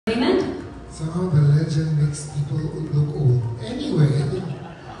Somehow the legend makes people look old. Anyway,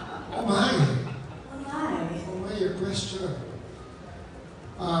 Omay. Omay, your question.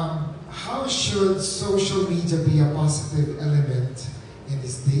 How should social media be a positive element in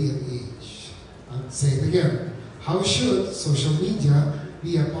this day and age? I'll say it again. How should social media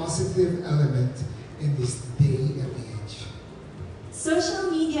be a positive element in this day and age? Social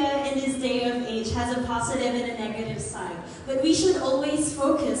media in this day of age has a positive and a negative side, but we should always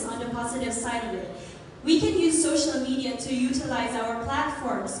focus on the positive side of it. We can use social media to utilize our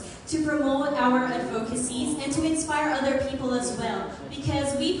platforms to promote our advocacies and to inspire other people as well,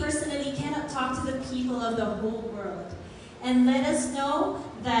 because we personally cannot talk to the people of the whole world. And let us know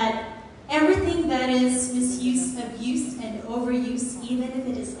that everything that is misuse, abuse, and overuse, even if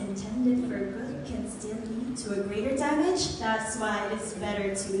it is intended for good, can still lead to a greater damage. That's why it's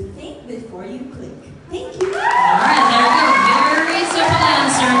better to think before you click. Thank you. Alright, there we go. Very simple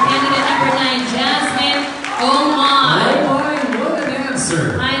answer. Candidate number 9, Jasmine. Oh my. Oh my, what an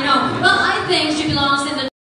answer. I know. Well, I think she belongs in the